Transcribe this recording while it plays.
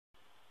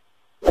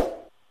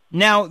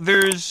Now,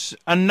 there's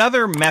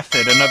another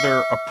method,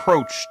 another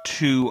approach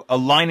to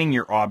aligning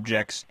your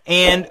objects,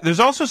 and there's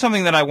also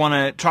something that I want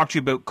to talk to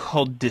you about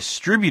called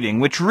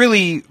distributing, which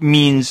really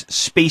means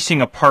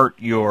spacing apart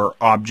your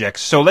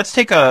objects. So let's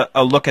take a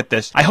look at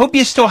this. I hope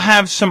you still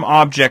have some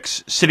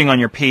objects sitting on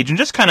your page, and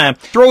just kind of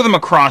throw them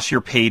across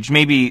your page,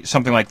 maybe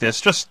something like this,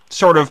 just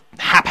sort of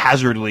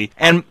haphazardly.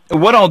 And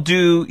what I'll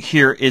do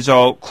here is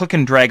I'll click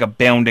and drag a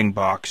bounding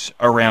box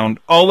around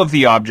all of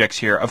the objects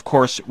here, of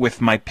course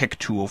with my pick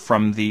tool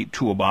from the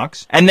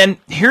toolbox. And then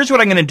here's what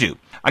I'm going to do.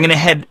 I'm going to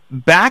head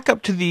back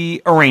up to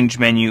the Arrange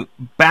menu,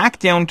 back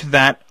down to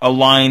that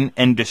Align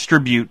and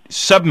Distribute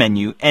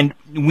submenu, and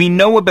we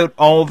know about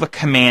all the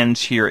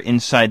commands here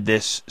inside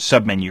this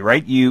submenu,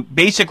 right? You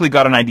basically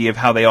got an idea of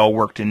how they all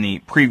worked in the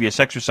previous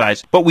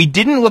exercise, but we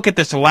didn't look at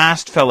this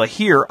last fella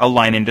here,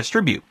 Align and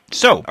Distribute.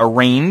 So,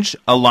 Arrange,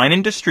 Align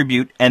and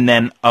Distribute, and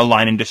then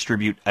Align and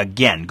Distribute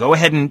again. Go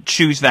ahead and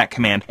choose that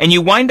command, and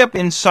you wind up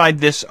inside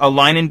this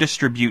Align and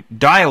Distribute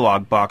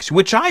dialog box,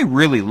 which I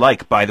really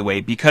like, by the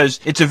way, because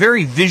it's a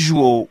very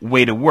visual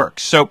way to work.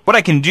 So, what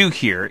I can do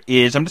here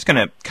is I'm just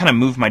going to kind of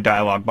move my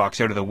dialog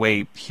box out of the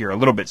way here a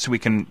little bit so we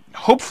can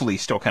hopefully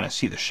still kind of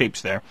see the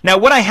shapes there. Now,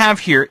 what I have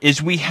here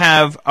is we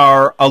have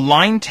our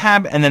Align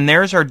tab, and then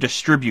there's our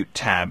Distribute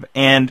tab.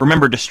 And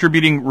remember,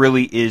 distributing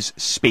really is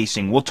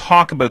spacing. We'll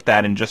talk about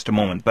that in just a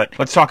moment, but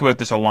let's talk about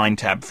this Align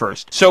tab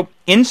first. So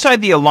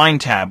inside the Align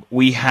tab,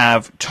 we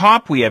have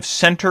top, we have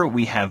center,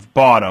 we have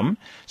bottom.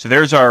 So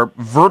there's our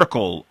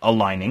vertical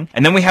aligning,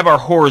 and then we have our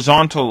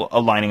horizontal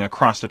aligning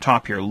across the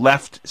top here,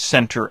 left,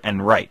 center,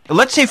 and right.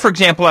 Let's say, for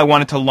example, I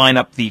wanted to line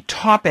up the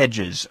top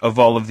edges of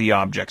all of the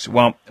objects.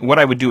 Well, what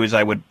I would do is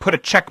I would put a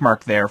check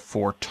mark there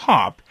for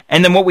top.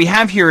 And then what we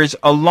have here is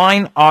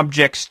Align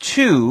Objects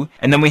To,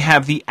 and then we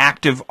have the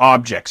active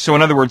objects. So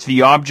in other words,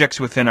 the objects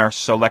within our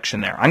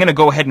selection there. I'm going to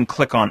go ahead and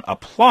click on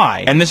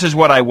Apply, and this is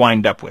what I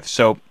wind up with.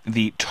 So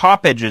the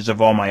top edges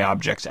of all my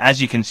objects,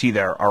 as you can see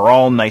there, are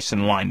all nice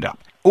and lined up.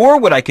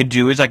 Or what I could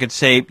do is I could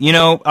say, you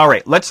know, all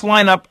right, let's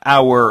line up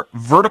our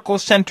vertical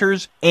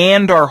centers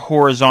and our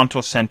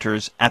horizontal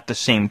centers at the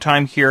same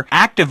time here.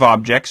 Active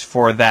objects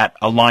for that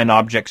Align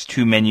Objects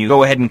To menu.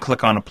 Go ahead and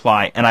click on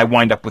Apply, and I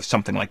wind up with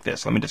something like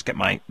this. Let me just get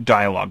my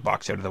dialog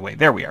box out of the way.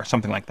 There we are,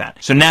 something like that.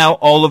 So now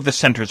all of the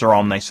centers are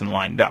all nice and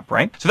lined up,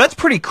 right? So that's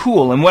pretty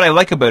cool, and what I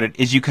like about it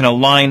is you can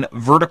align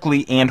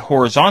vertically and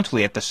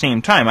horizontally at the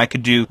same time. I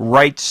could do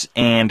rights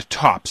and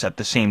tops at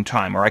the same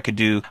time, or I could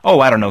do,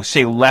 oh, I don't know,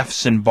 say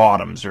lefts and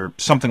bottoms, or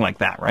something like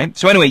that, right?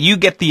 So anyway, you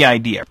get the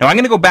idea. Now I'm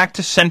going to go back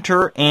to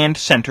center and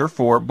center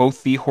for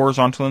both the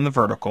horizontal and the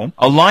vertical.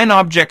 Align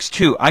Objects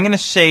To, I'm going to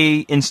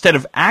say, instead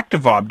of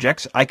active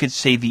objects, I could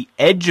say the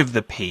edge of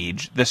the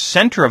page, the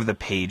center of the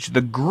page,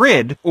 the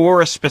grid, or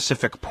a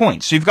specific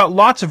point. So you've got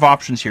lots of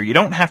options here. You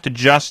don't have to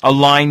just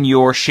align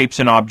your shapes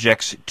and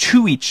objects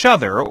to each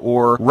other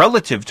or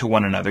relative to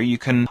one another. You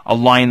can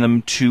align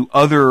them to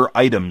other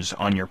items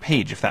on your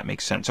page, if that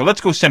makes sense. So let's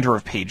go center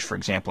of page, for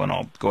example, and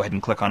I'll go ahead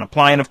and click on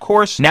Apply, and of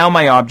course, now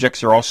my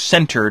objects are all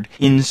centered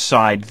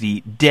inside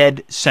the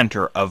dead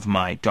center of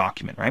my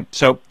document, right?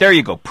 So there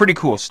you go. Pretty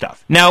cool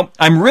stuff. Now,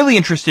 I'm really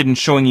interested in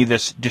showing you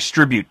this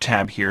Distribute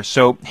tab here.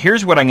 So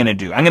here's what I'm going to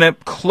do. I'm going to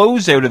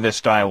close out of this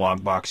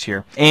dialog box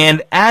here.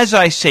 And as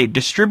I say,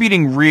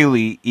 distributing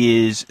really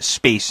is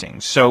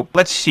spacing. So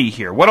let's see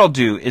here. What I'll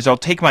do is I'll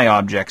take my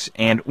objects,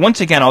 and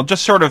once again, I'll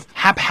just sort of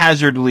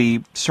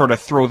haphazardly sort of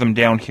throw them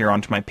down here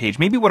onto my page.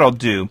 Maybe what I'll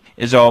do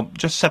is I'll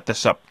just set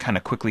this up kind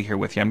of quickly here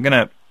with you. I'm going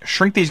to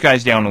shrink these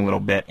guys down a little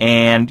bit,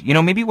 and you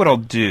know, maybe what I'll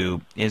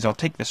do is I'll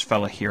take this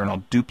fella here and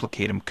I'll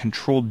duplicate him.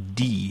 Control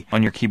D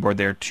on your keyboard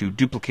there to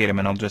duplicate him,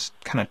 and I'll just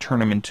kind of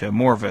turn him into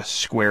more of a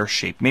square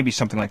shape, maybe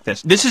something like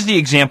this. This is the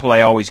example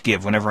I always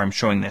give whenever I'm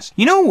showing this.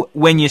 You know,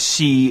 when you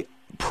see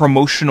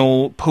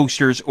promotional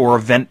posters or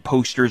event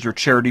posters or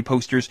charity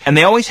posters, and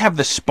they always have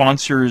the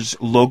sponsors'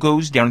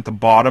 logos down at the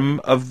bottom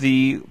of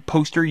the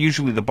poster,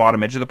 usually the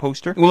bottom edge of the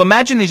poster. Well,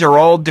 imagine these are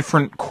all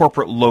different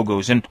corporate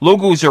logos, and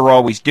logos are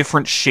always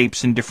different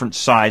shapes and different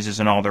sizes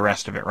and all the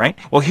rest of it, right?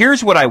 Well,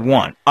 here's what I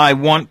want. I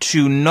want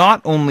to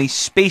not only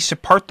space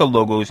apart the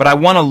logos, but I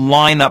want to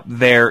line up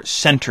their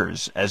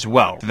centers as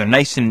well. They're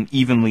nice and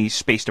evenly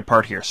spaced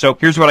apart here. So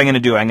here's what I'm going to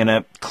do. I'm going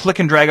to click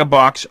and drag a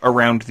box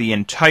around the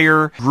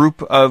entire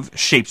group of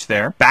shapes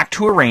there, back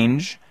to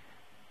Arrange,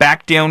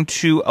 back down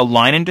to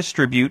Align and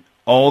Distribute,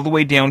 all the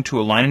way down to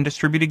Align and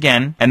Distribute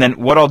again. And then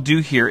what I'll do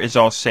here is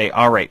I'll say,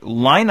 all right,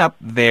 line up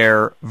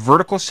their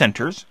vertical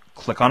centers.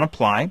 Click on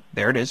Apply.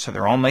 There it is. So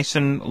they're all nice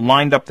and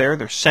lined up there.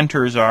 Their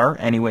centers are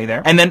anyway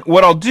there. And then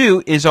what I'll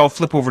do is I'll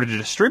flip over to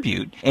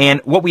Distribute.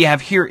 And what we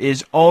have here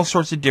is all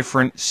sorts of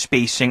different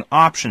spacing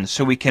options.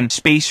 So we can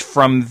space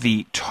from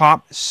the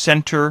top,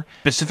 center,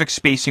 specific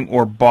spacing,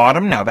 or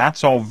bottom. Now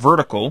that's all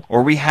vertical.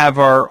 Or we have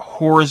our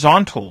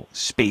horizontal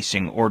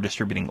spacing or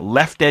distributing.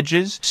 Left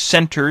edges,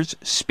 centers,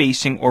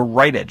 spacing, or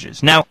right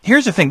edges. Now,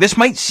 here's the thing. This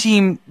might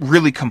seem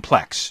really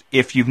complex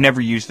if you've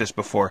never used this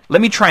before.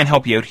 Let me try and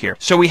help you out here.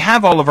 So we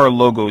have all of our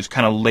logos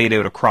kind of laid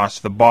out across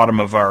the bottom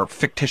of our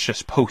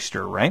fictitious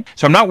poster, right?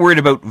 So I'm not worried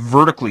about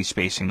vertically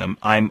spacing them.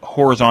 I'm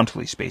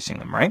horizontally spacing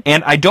them, right?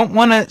 And I don't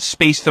want to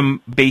space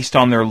them based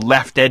on their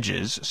left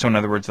edges. So in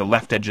other words, the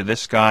left edge of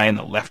this guy and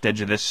the left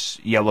edge of this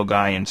yellow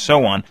guy and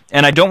so on.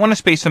 And I don't want to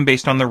space them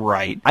based on the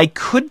right. I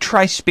could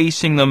try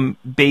spacing them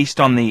based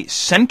on the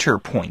center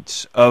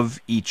points of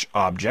each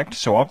object.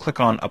 So I'll click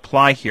on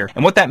apply here.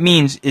 And what that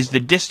means is the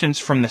distance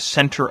from the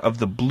center of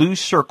the blue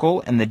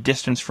circle and the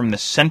distance from the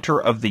center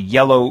of the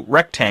yellow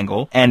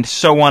rectangle and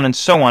so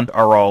on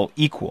are all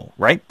equal,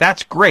 right?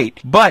 That's great,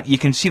 but you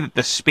can see that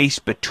the space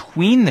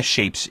between the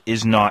shapes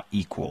is not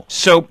equal.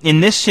 So in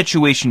this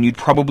situation, you'd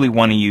probably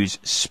want to use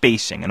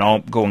spacing, and I'll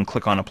go and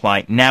click on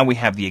apply. Now we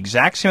have the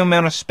exact same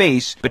amount of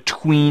space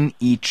between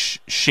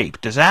each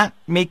shape. Does that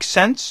make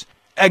sense?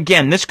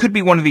 Again, this could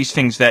be one of these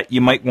things that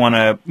you might want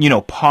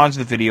to, pause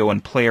the video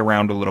and play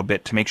around a little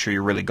bit to make sure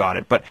you really got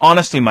it. But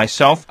honestly,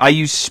 myself, I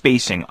use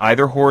spacing,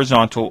 either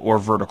horizontal or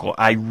vertical.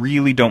 I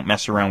really don't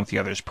mess around with the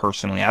others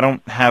personally. I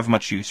don't have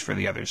much use for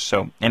the others.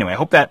 So anyway, I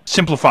hope that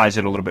simplifies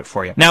it a little bit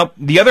for you. Now,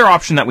 the other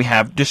option that we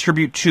have,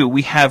 distribute to,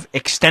 we have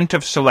extent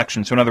of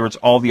selection. So in other words,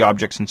 all the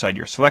objects inside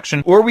your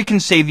selection. Or we can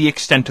say the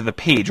extent of the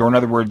page. Or in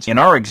other words, in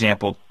our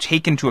example,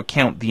 take into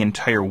account the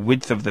entire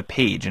width of the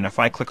page. And if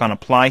I click on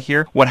apply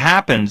here, what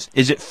happens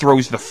is it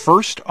throws the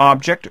first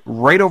object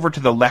right over to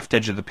the left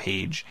edge of the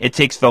page. It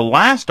takes the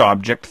last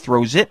object,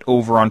 throws it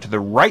over onto the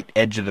right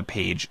edge of the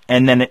page,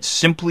 and then it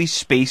simply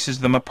spaces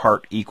them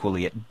apart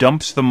equally. It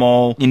dumps them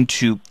all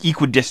into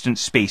equidistant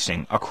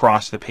spacing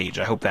across the page.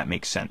 I hope that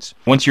makes sense.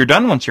 Once you're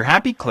done, once you're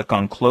happy, click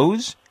on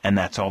close, and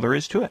that's all there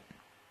is to it.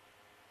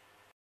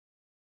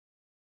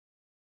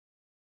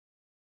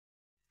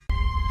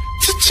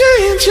 To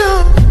change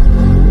your